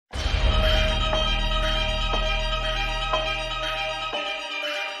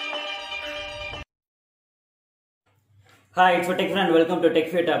Hi, it's for techfever and welcome to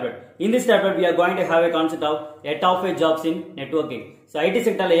techfever tablet. In this tablet, we are going to have a concept of a top 5 jobs in networking. So, IT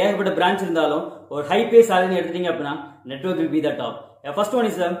sector la ஏகப்பட்ட branch இருந்தாலும் ஒரு high pay salary எடுத்தீங்க அப்படினா network will be the top. First one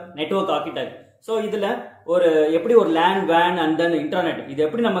is a network architect. So, இதுல ஒரு எப்படி ஒரு LAN, WAN and then internet இது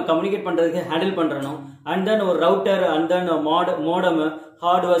எப்படி நம்ம கம்யூனிகேட் பண்றதுக்கு ஹேண்டில் பண்றணும் and then ஒரு router and then modem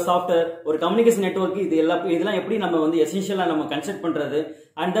hardware software ஒரு கம்யூனிகேஷன் நெட்வொர்க் இதெல்லாம் எப்படி நம்ம வந்து எசென்ஷியலா நம்ம கன்ஸ்ட்ரக்ட் பண்றது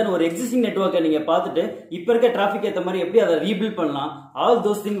and then ஒரு எக்ஸிஸ்டிங் நெட்வொர்க்கை நீங்க பார்த்துட்டு இப்ப இருக்க டிராஃபிக் ஏத்த மாதிரி எப்படி அதை ரீபில்ட் பண்ணலாம் all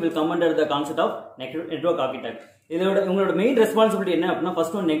those things will come under the concept of network architect. இதோட உங்களோட மெயின் ரெஸ்பான்சிபிலிட்டி என்ன அப்படின்னா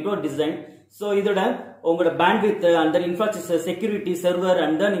first one network design. So இதோட உங்களோட bandwidth and then infrastructure security server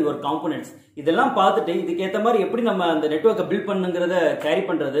and then your components இதெல்லாம் பார்த்துட்டு இதுக்கு ஏற்ற மாதிரி எப்படி நம்ம அந்த நெட்வொர்க்கை பில்ட் பண்ணுங்கிறத கேரி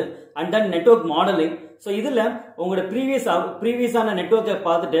பண்றது and then network modelling. So இதுல உங்களோட ப்ரீவியஸான நெட்வொர்க்கை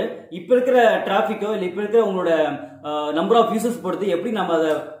பார்த்துட்டு இப்ப இருக்கிற டிராஃபிக்கோ இல்லை இப்ப இருக்கிற உங்களோட நம்பர் ஆஃப் யூசர்ஸ் பொறுத்து எப்படி நம்ம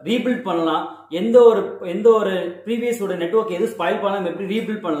அதை ரீபில்ட் பண்ணலாம், எந்த ஒரு ப்ரீவியஸோட நெட்வொர்க் எது ஸ்பாயில் பண்ணலாம் எப்படி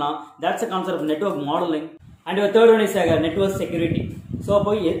ரீபில்ட் பண்ணலாம், that's a concept of network modelling. And third one is network security. So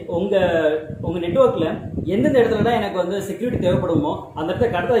அப்போ உங்க நெட்வொர்க்ல எந்தெந்த இடத்துல தான் எனக்கு வந்து செக்யூரிட்டி தேவைப்படுமோ அந்த இடத்துல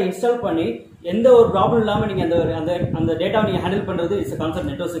கரெக்டாக இன்ஸ்டால் பண்ணி எந்த ஒரு ப்ராப்ளம் இல்லாமல் நீங்க அந்த டேட்டாவை நீங்க ஹேண்டில் பண்றது it's concept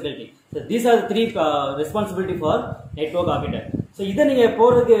network security. So these are three responsibility for network architect. So இதை நீங்க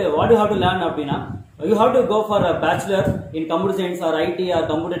போறதுக்கு what you have to learn அப்படின்னா you have to go for a bachelor in computer science or IT or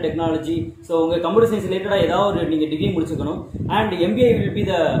computer technology. So உங்க computer science related ஏதாவது நீங்க degree முடிச்சுக்கணும். and MBA will be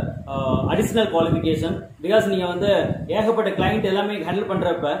the additional qualification because நீங்க வந்து ஏகப்பட்ட client எல்லாமே handle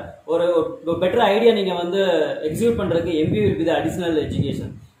பண்றப்ப ஒரு பெட்டர் ஐடியா நீங்க வந்து எக்ஸிக்யூட் பண்றதுக்கு MBA will be the additional education.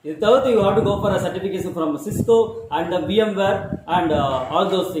 இது தவிர்த்து you have to go for a certification from Cisco and VMware and all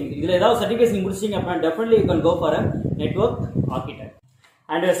those things. இதுல ஏதாவது certification முடிச்சீங்க அப்படின்னா definitely you can go for a network architect.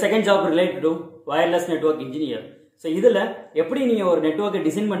 And second job related to wireless network engineer. So இதுல எப்படி நீங்க ஒரு நெட்வொர்க்கை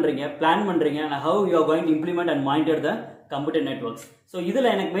design பண்றீங்க, plan பண்றீங்க and how you are going to implement and monitor the computer networks. So இதுல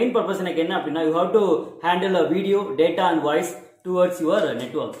எனக்கு main purpose எனக்கு என்ன அப்படின்னா you have to handle a video, data and voice towards your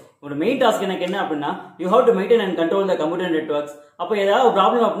network. உங்களோட மெயின் டாஸ்க் எனக்கு என்ன அப்படின்னா you have to maintain and control the computer networks. அப்போ ஏதாவது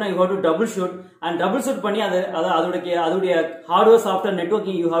ப்ராப்ளம் அப்படின்னா you have to troubleshoot பண்ணி அதோடைய hardware software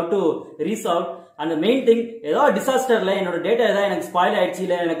networking you have to resolve. அந்த மெயின் திங் ஏதாவது டிசாஸ்டர்ல என்னோட டேட்டா ஏதாவது எனக்கு ஸ்பாயில் ஆயிடுச்சு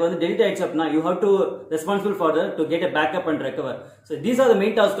இல்ல எனக்கு வந்து டெலிட் ஆயிடுச்சு அப்படின்னா you have to responsible for to get a backup and recover. So these are the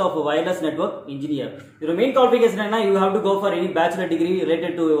main tasks of a wireless network engineer. Your main qualification என்ன you have to go for any bachelor degree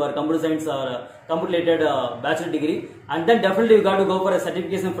related to your computer science or computer related bachelor degree and then definitely you got to go for a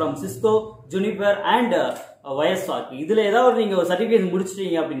certification from Cisco, Juniper and YSR. இதுல ஏதாவது நீங்க ஒரு certification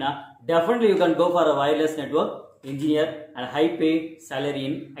முடிச்சிட்டீங்க அப்படின்னா definitely you can go for a wireless network engineer and high pay salary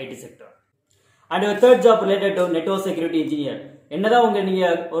in IT sector. And your third job related to network security engineer. என்னதான் நீங்க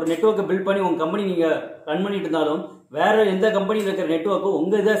ஒரு நெட்வொர்க்கை பில்ட் பண்ணி உங்க கம்பெனி நீங்க ரன் பண்ணிட்டு இருந்தாலும் வேற எந்த கம்பெனில இருக்கிற நெட்வொர்க்கும்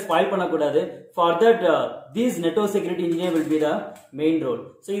உங்க இதை ஸ்பாயில் பண்ணக்கூடாது. For that these network security engineer will be the main role.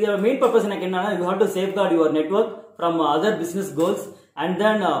 So இதோட மெயின் பர்பஸ் எனக்கு என்னன்னா you have to safeguard your network from other business goals and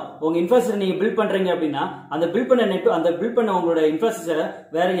then உங்க இன்ஃப்ராஸ்ட்ரக்சர் நீங்க பில்ட் பண்றீங்க அப்படின்னா அந்த பில்ட் பண்ண உங்களோட இன்ஃப்ராஸ்ட்ரக்சரை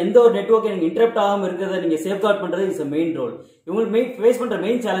வேற எந்த ஒரு நெட்வொர்க் இன்டரப்ட் ஆகாம இருக்கிறத நீங்க சேஃப்கார்ட் பண்றது இஸ் a main role. இவங்களுக்கு ஃபேஸ் பண்ற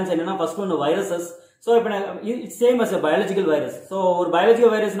மெயின் சேலஞ்ச் என்னன்னா ஃபர்ஸ்ட் ஒன் வைரஸஸ். ஸோ இப்போ it's same as biological virus. So ஒரு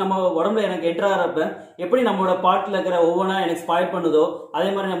பயாலஜிக்கல் வைரஸ் நம்ம உடம்புல எனக்கு என்டர் ஆகிறப்ப எப்படி நம்மளோட பார்ட்ல இருக்கிற ஒவ்வொன்றா எனக்கு ஸ்பாயில் பண்ணுதோ அதே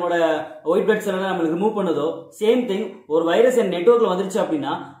மாதிரி நம்மளோட ஒயிட் பிளட் செல் நம்மளுக்கு ரிமூவ் பண்ணுதோ சேம் திங் ஒரு வைரஸ் என் நெட்வொர்க்ல வந்துருச்சு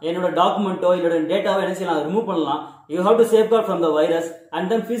அப்படின்னா என்னோட டாக்குமெண்ட்டோ இல்லோட டேட்டாவோ என்ன செய்யலாம் ரிமூவ் பண்ணலாம். You have to safeguard from the virus and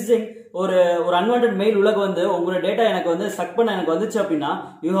then phishing ஒரு அன்வான்டட் மெயில் உலக வந்து உங்களோட டேட்டா எனக்கு வந்து சக் பண்ண எனக்கு வந்துச்சு அப்படின்னா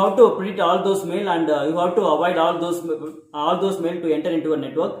you have to predict all those mail and you have to avoid all those mail to enter into a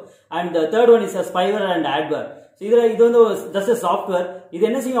network. And the third one is a spyware and adware. இது வந்து just software. இது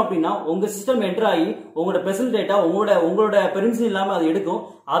என்ன செய்யும் அப்படின்னா உங்க system enter ஆகி உங்களோட personal data உங்களோட பெர்மிஷன் இல்லாம அதை எடுக்கும்.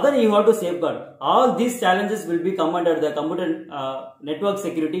 அதை you have to safeguard. All these challenges will be come under the computer network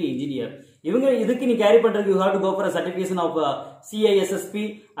security engineer. இதுக்கு நீ கேரி பண்றதுக்கு you have to go for certification of CISSP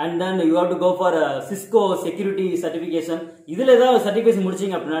and then you have to go for a Cisco security certification. இதுல ஏதாவது certification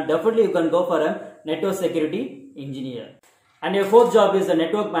முடிச்சீங்க அப்படின்னா definitely you can go for a network security engineer. And your fourth job is a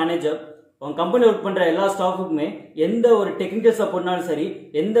network manager. உங்க company work பண்ற எல்லா ஸ்டாஃபுக்குமே எந்த ஒரு technical சப்போர்ட்னாலும் சரி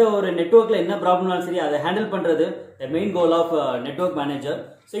எந்த ஒரு நெட்வொர்க்ல என்ன ப்ராப்ளம்னாலும் சரி அதை ஹேண்டில் பண்றது the main goal of network manager.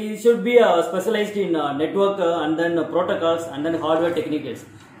 So you should be specialized in network and then protocols and then hardware technicals.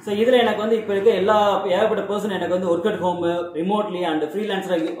 So இதுல எனக்கு வந்து இப்போ இருக்க ஏகப்பட்ட பர்சன் எனக்கு வந்து work at home remotely and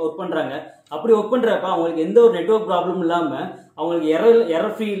ஃப்ரீலான்ஸரா work பண்றாங்க. அப்படி ஒர்க் பண்றப்ப அவங்களுக்கு எந்த ஒரு நெட்வொர்க் ப்ராப்ளம் இல்லாம அவங்களுக்கு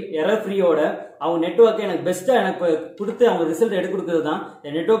எரர் ஃப்ரீயோட அவங்க நெட்வொர்க்கை எனக்கு பெஸ்டா எனக்கு கொடுத்து அவங்க ரிசல்ட் எடுத்து கொடுக்கறது தான்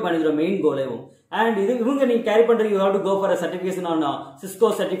நெட்வொர்க் மேனேஜரோட மெயின் கோலேவும். And இவங்க நீங்க கேரி பண்றது, you have to go for a certification on Cisco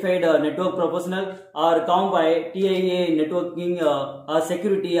certified network professional or COMP TIA networking or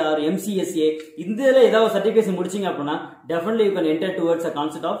security or MCSA. இதுல ஏதாவது certification முடிச்சீங்க அப்படின்னா definitely you can enter towards a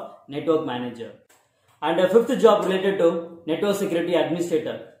concept of network manager. And a fifth job related to network security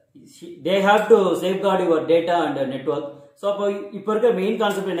administrator. They have to safeguard your data and network. So இப்போ இருக்க main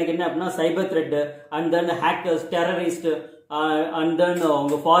concept எனக்கு என்ன அப்படின்னா சைபர் thread and then hackers, terrorist and then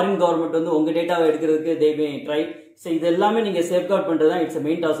உங்க foreign government வந்து உங்க டேட்டாவை எடுக்கிறதுக்கு தே மே ட்ரை. ஸோ இது எல்லாமே நீங்க சேஃப்கார்ட் பண்றது தான் it's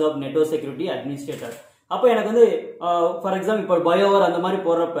main task of network security administrator. அப்போ எனக்கு வந்து ஃபார் எக்ஸாம்பிள் இப்போ பயோவர் அந்த மாதிரி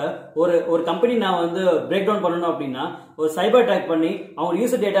போடுறப்ப ஒரு கம்பெனி நான் வந்து பிரேக் டவுன் பண்ணணும் அப்படின்னா ஒரு சைபர் அட்டாக் பண்ணி அவங்க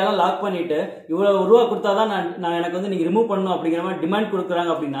யூசர் டேட்டாலாம் லாக் பண்ணிட்டு இவ்வளவு ரூபா கொடுத்தாதான் நான் எனக்கு வந்து நீங்க ரிமூவ் பண்ணணும் அப்படிங்கிற மாதிரி டிமாண்ட்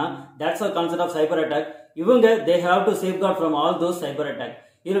கொடுக்குறாங்க அப்படின்னா that's a concept of cyber attack. இவங்க they have to safeguard from all those cyber attack.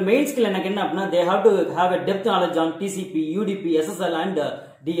 இதுல மெயின் ஸ்கில் எனக்கு என்ன அப்படின்னா they have to have a depth knowledge on TCP, UDP, SSL and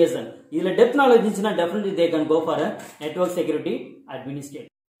DSL. இதுல depth knowledge இருந்துச்சுன்னா definitely they can go for a network security administrator.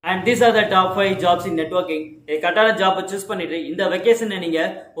 And these are the top 5 jobs in networking. கரெக்டான job choose பண்ணிட்டு இந்த vacation நீங்க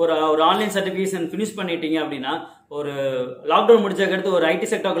ஒரு online certification finish பண்ணிட்டீங்க அப்படின்னா ஒரு லாக்டவுன் முடிச்சதுக்கு அடுத்து ஒரு ஐடி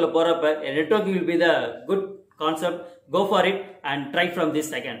செக்டருக்குள்ள போறப்ப networking will be the good concept. Go for it and try from this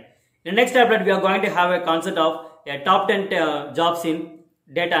second. In the next tablet we are going to have a concept of a top 10 jobs in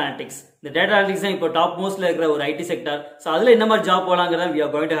data analytics. The data analytics is இப்போ top மோஸ்ட்ல இருக்கிற ஒரு IT sector. So அதுல என்ன மாதிரி job போலாங்கிறத we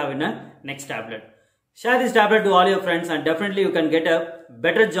are going to have in a next tablet. Share this tablet to all your friends and definitely you can get a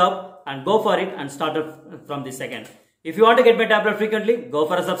better job and go for it and start from this second. If you want to get my tablet frequently, go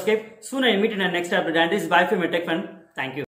for a subscribe. Soon I meet in the next tablet and this is bye from my tech friend. Thank you.